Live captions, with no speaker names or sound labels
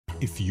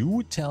If you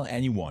would tell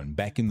anyone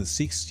back in the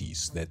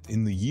 60s that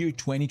in the year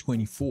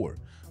 2024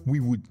 we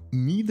would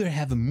neither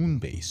have a moon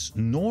base,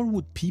 nor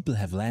would people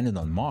have landed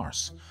on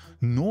Mars,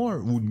 nor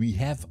would we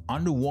have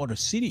underwater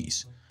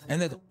cities,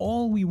 and that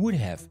all we would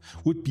have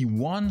would be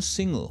one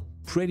single,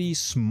 pretty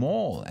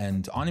small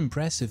and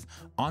unimpressive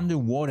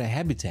underwater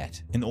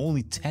habitat in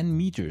only 10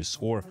 meters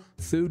or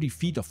 30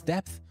 feet of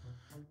depth,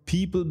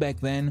 people back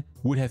then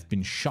would have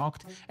been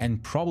shocked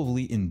and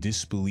probably in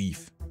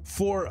disbelief.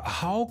 For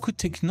how could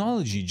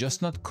technology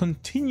just not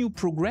continue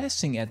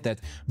progressing at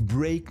that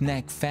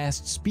breakneck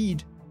fast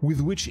speed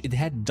with which it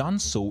had done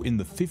so in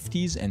the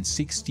 50s and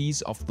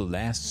 60s of the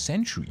last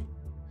century?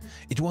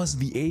 It was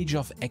the age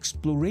of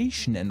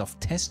exploration and of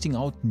testing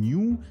out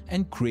new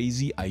and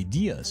crazy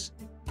ideas.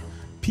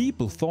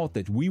 People thought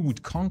that we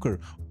would conquer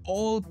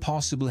all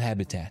possible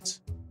habitats,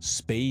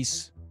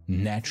 space,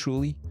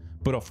 naturally,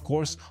 but of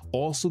course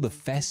also the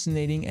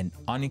fascinating and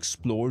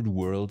unexplored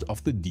world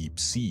of the deep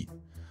sea.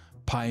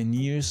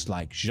 Pioneers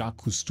like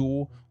Jacques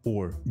Cousteau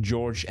or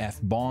George F.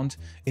 Bond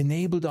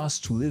enabled us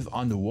to live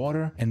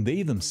underwater, and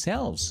they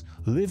themselves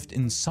lived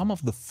in some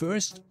of the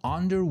first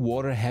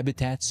underwater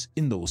habitats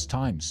in those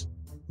times.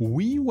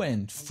 We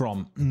went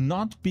from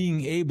not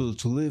being able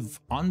to live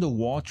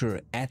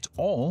underwater at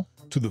all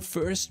to the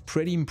first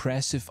pretty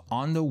impressive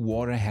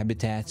underwater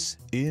habitats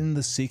in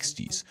the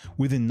 60s,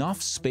 with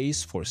enough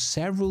space for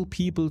several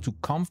people to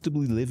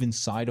comfortably live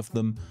inside of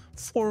them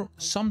for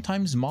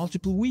sometimes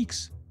multiple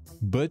weeks.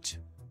 But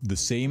the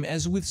same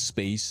as with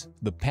space,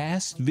 the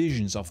past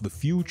visions of the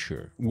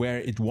future, where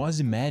it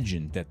was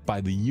imagined that by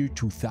the year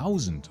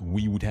 2000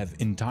 we would have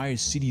entire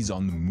cities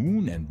on the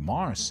moon and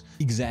Mars,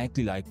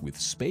 exactly like with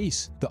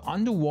space, the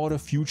underwater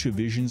future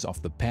visions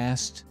of the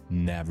past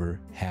never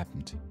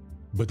happened.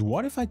 But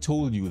what if I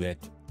told you that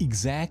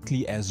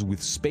exactly as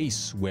with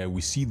space, where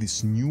we see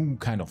this new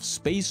kind of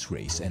space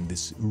race and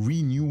this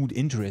renewed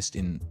interest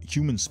in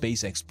human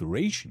space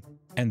exploration,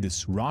 and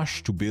this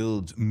rush to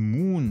build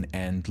moon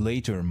and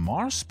later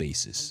Mars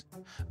bases,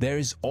 there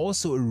is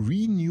also a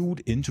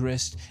renewed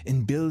interest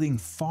in building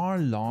far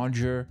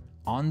larger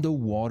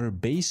underwater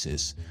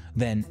bases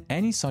than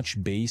any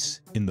such base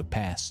in the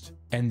past.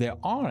 And there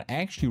are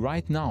actually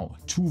right now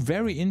two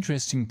very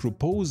interesting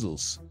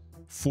proposals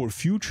for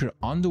future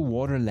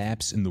underwater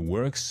labs in the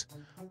works,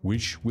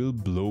 which will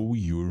blow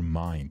your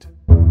mind.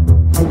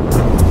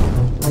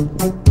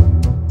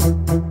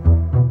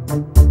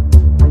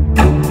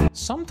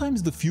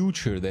 Sometimes the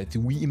future that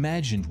we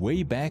imagined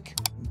way back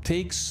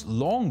takes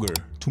longer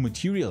to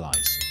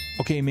materialize.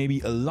 Okay, maybe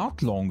a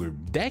lot longer,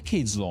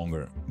 decades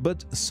longer,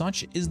 but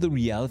such is the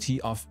reality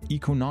of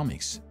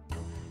economics.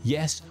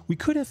 Yes, we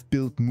could have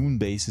built moon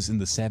bases in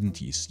the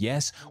 70s.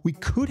 Yes, we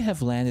could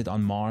have landed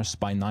on Mars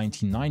by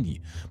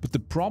 1990, but the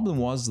problem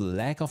was the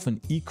lack of an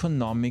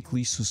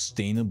economically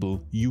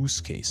sustainable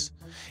use case.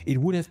 It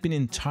would have been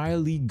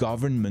entirely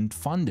government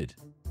funded.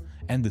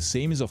 And the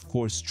same is of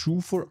course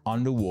true for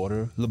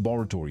underwater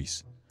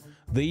laboratories.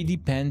 They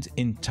depend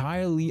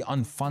entirely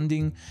on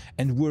funding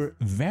and were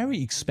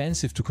very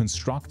expensive to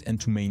construct and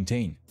to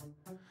maintain.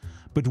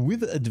 But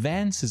with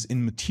advances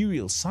in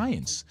material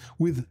science,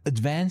 with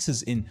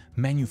advances in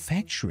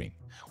manufacturing,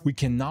 we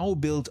can now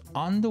build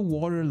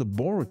underwater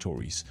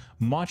laboratories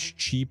much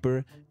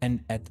cheaper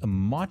and at a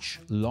much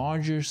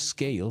larger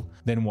scale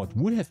than what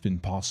would have been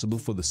possible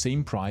for the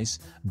same price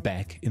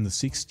back in the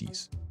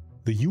 60s.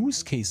 The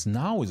use case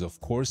now is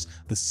of course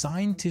the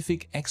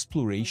scientific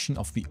exploration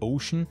of the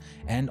ocean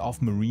and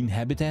of marine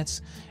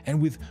habitats, and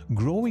with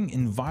growing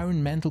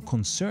environmental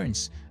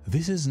concerns,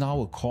 this is now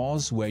a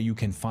cause where you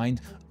can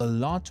find a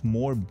lot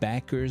more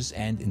backers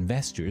and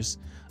investors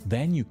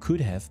than you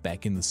could have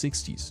back in the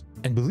 60s.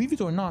 And believe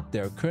it or not,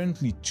 there are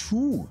currently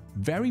two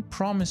very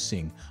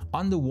promising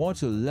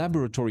underwater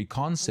laboratory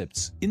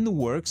concepts in the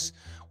works,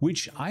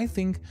 which I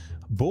think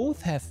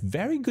both have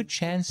very good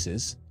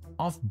chances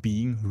of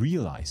being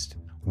realized.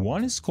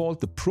 One is called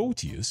the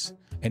Proteus,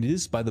 and it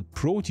is by the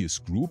Proteus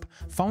Group,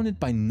 founded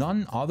by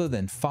none other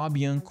than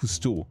Fabien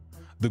Cousteau,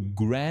 the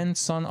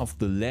grandson of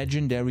the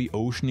legendary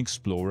ocean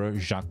explorer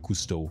Jacques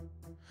Cousteau.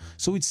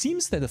 So it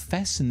seems that a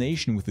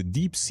fascination with the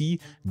deep sea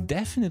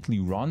definitely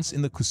runs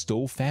in the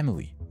Cousteau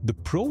family. The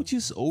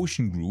Proteus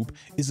Ocean Group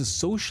is a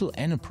social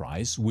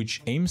enterprise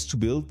which aims to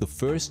build the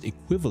first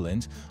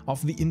equivalent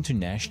of the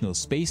International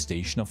Space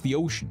Station of the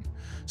ocean.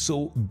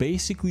 So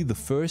basically the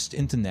first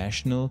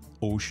international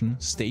ocean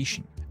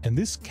station. And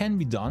this can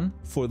be done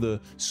for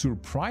the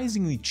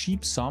surprisingly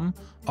cheap sum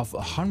of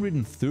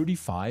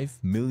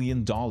 $135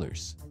 million.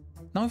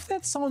 Now, if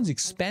that sounds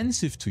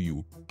expensive to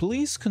you,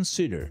 please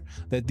consider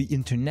that the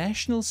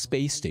International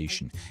Space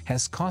Station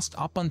has cost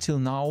up until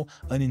now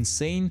an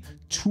insane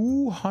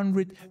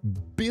 $200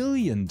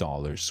 billion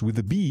with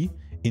a B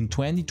in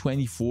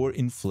 2024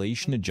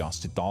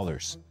 inflation-adjusted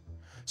dollars.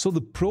 So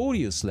the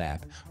Proteus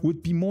Lab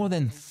would be more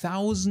than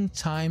 1,000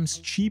 times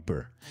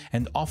cheaper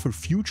and offer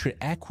future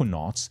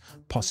aquanauts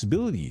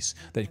possibilities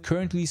that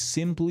currently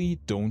simply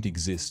don't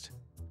exist.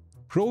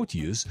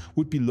 Proteus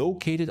would be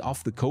located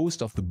off the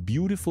coast of the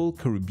beautiful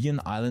Caribbean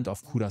island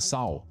of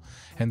Curaçao,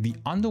 and the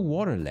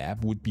underwater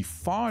lab would be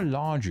far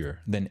larger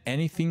than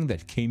anything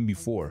that came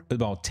before,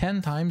 about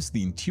 10 times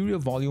the interior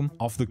volume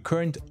of the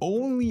current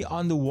only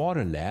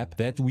underwater lab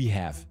that we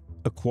have,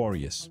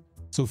 Aquarius.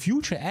 So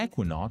future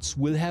aquanauts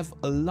will have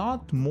a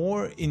lot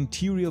more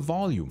interior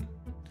volume.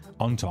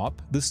 On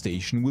top, the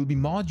station will be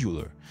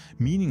modular,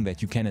 meaning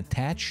that you can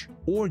attach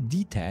or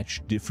detach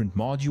different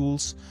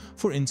modules,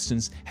 for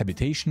instance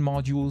habitation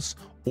modules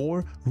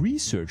or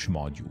research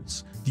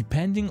modules,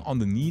 depending on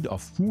the need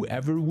of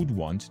whoever would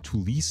want to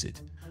lease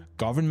it.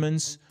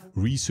 Governments,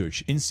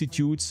 research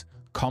institutes,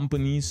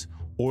 companies,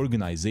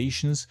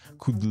 organizations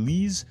could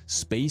lease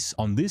space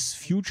on this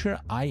future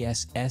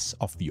ISS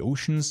of the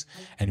oceans,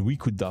 and we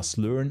could thus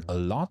learn a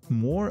lot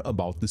more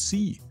about the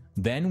sea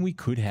than we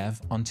could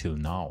have until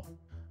now.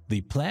 They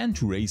plan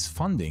to raise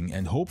funding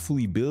and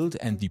hopefully build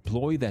and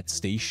deploy that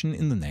station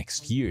in the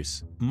next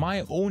years.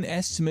 My own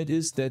estimate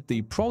is that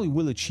they probably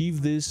will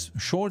achieve this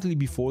shortly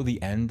before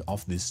the end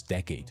of this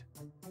decade.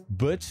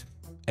 But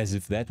as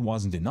if that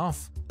wasn't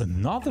enough,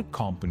 another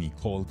company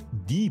called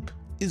Deep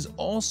is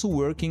also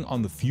working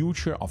on the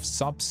future of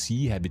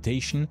subsea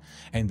habitation,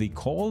 and they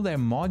call their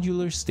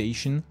modular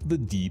station the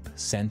Deep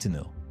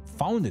Sentinel.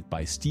 Founded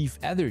by Steve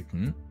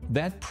Atherton,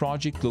 that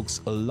project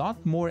looks a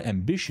lot more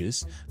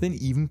ambitious than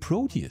even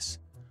Proteus.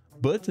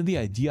 But the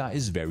idea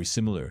is very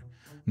similar,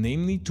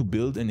 namely to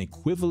build an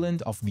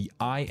equivalent of the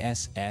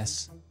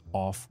ISS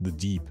of the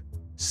deep.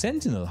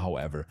 Sentinel,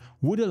 however,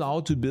 would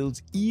allow to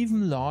build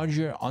even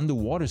larger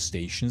underwater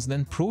stations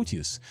than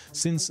Proteus,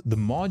 since the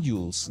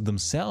modules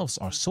themselves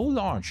are so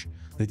large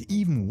that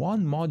even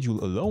one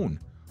module alone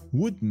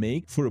would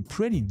make for a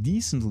pretty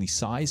decently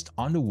sized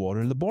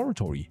underwater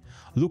laboratory,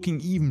 looking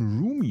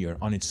even roomier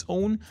on its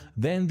own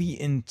than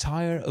the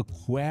entire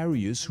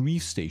Aquarius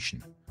reef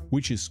station,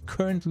 which is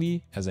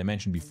currently, as I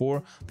mentioned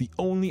before, the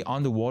only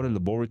underwater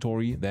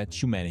laboratory that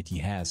humanity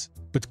has.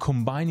 But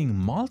combining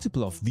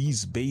multiple of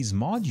these base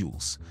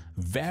modules,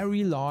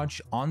 very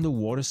large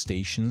underwater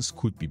stations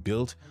could be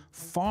built,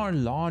 far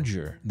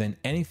larger than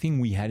anything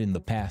we had in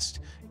the past,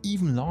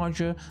 even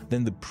larger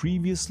than the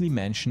previously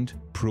mentioned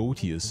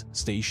Proteus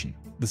station.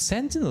 The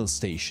Sentinel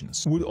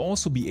stations would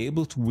also be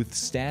able to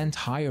withstand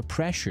higher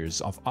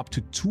pressures of up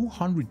to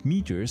 200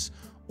 meters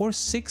or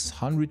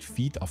 600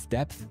 feet of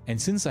depth,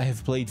 and since I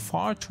have played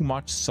far too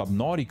much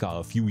Subnautica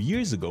a few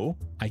years ago,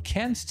 I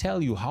can't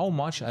tell you how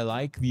much I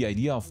like the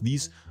idea of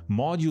these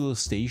modular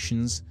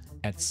stations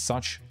at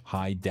such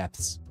high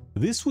depths.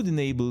 This would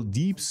enable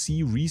deep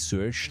sea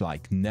research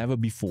like never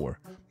before.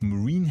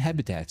 Marine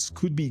habitats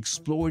could be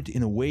explored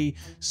in a way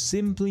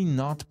simply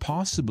not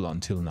possible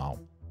until now.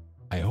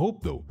 I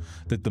hope though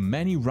that the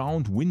many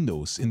round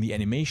windows in the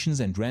animations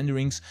and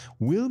renderings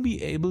will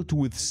be able to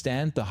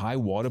withstand the high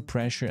water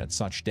pressure at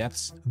such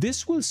depths.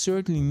 This will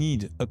certainly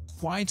need a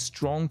quite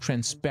strong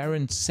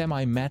transparent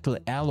semi-metal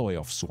alloy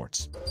of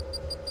sorts.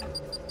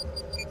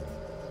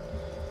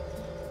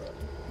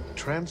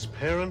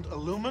 Transparent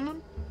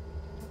aluminum?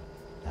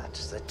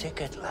 That's the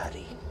ticket,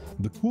 laddie.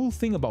 The cool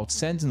thing about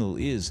Sentinel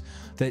is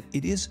that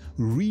it is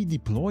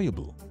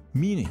redeployable,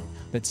 meaning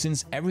that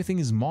since everything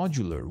is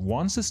modular,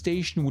 once a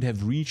station would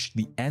have reached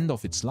the end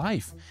of its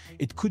life,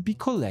 it could be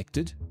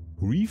collected,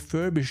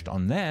 refurbished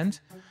on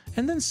land,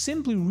 and then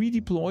simply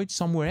redeployed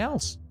somewhere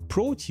else.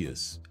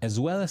 Proteus, as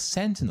well as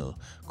Sentinel,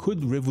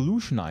 could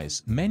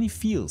revolutionize many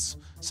fields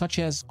such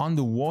as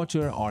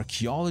underwater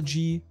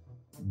archaeology,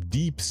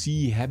 deep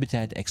sea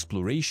habitat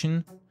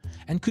exploration,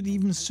 and could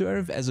even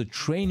serve as a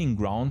training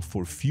ground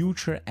for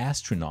future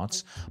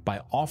astronauts by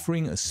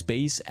offering a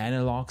space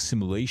analog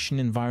simulation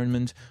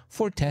environment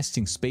for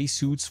testing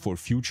spacesuits for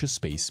future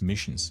space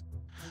missions.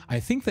 I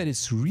think that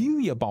it's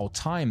really about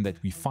time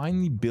that we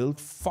finally build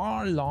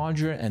far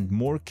larger and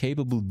more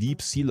capable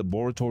deep sea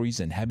laboratories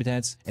and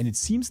habitats, and it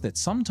seems that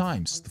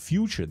sometimes the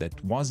future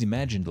that was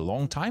imagined a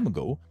long time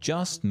ago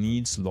just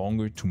needs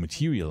longer to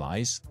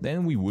materialize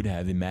than we would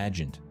have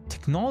imagined.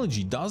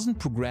 Technology doesn't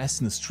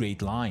progress in a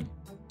straight line.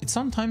 It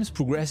sometimes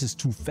progresses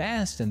too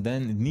fast and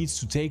then it needs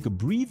to take a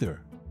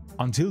breather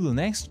until the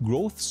next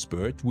growth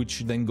spurt,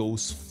 which then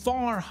goes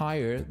far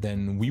higher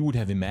than we would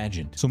have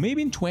imagined. So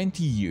maybe in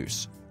 20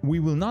 years, we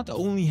will not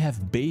only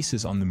have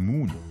bases on the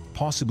moon,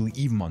 possibly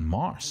even on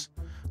Mars,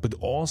 but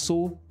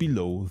also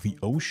below the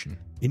ocean,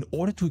 in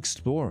order to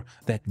explore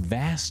that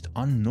vast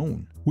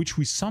unknown, which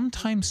we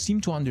sometimes seem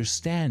to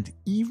understand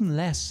even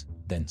less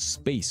than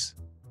space.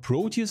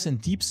 Proteus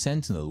and Deep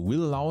Sentinel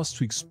will allow us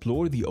to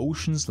explore the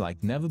oceans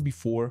like never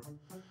before,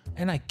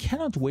 and I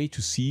cannot wait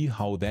to see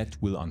how that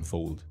will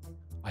unfold.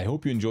 I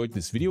hope you enjoyed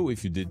this video.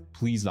 If you did,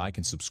 please like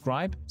and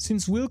subscribe,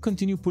 since we'll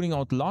continue putting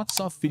out lots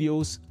of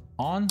videos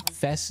on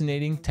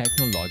fascinating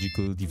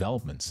technological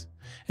developments.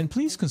 And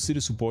please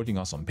consider supporting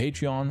us on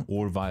Patreon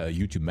or via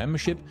YouTube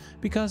membership,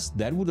 because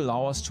that would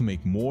allow us to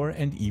make more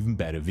and even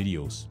better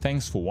videos.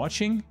 Thanks for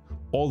watching.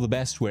 All the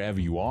best wherever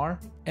you are,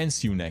 and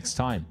see you next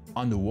time.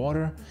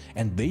 Underwater,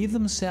 and they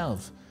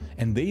themselves,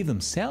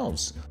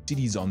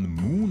 cities on the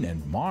moon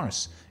and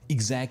Mars,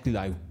 exactly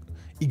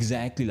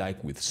exactly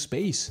like with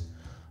space.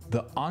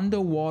 The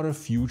underwater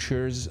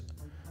future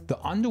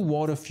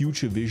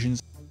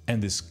visions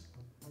and this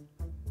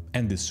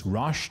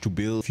rush to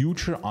build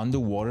future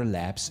underwater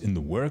labs in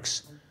the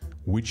works,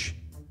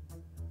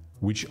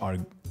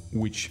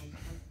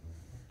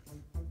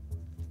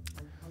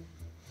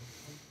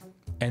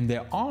 and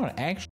there are actually